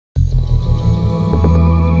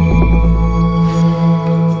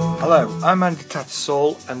I'm Andy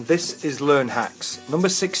Tattersall and this is Learn Hacks, number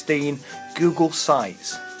 16, Google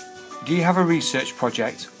Sites. Do you have a research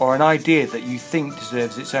project or an idea that you think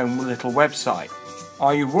deserves its own little website?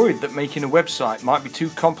 Are you worried that making a website might be too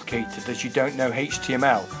complicated as you don't know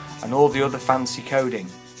HTML and all the other fancy coding?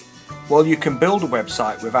 Well, you can build a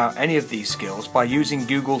website without any of these skills by using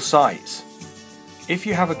Google Sites. If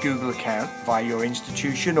you have a Google account via your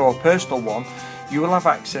institution or a personal one, you will have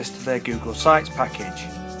access to their Google Sites package.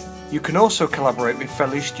 You can also collaborate with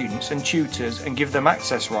fellow students and tutors and give them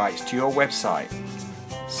access rights to your website.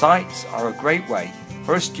 Sites are a great way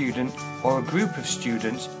for a student or a group of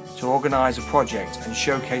students to organise a project and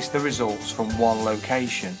showcase the results from one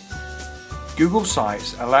location. Google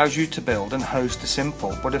Sites allows you to build and host a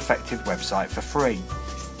simple but effective website for free.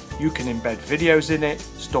 You can embed videos in it,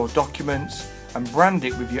 store documents, and brand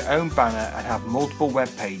it with your own banner and have multiple web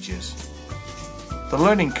pages. The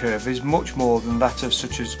learning curve is much more than that of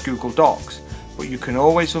such as Google Docs, but you can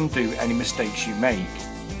always undo any mistakes you make.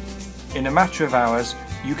 In a matter of hours,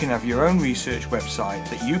 you can have your own research website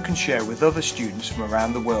that you can share with other students from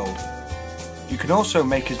around the world. You can also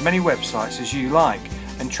make as many websites as you like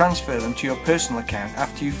and transfer them to your personal account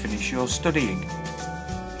after you finish your studying.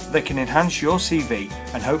 They can enhance your CV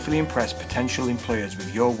and hopefully impress potential employers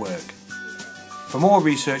with your work. For more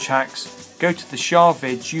research hacks, go to the ScHARR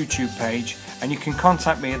Vids YouTube page and you can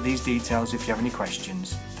contact me at these details if you have any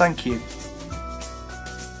questions. Thank you.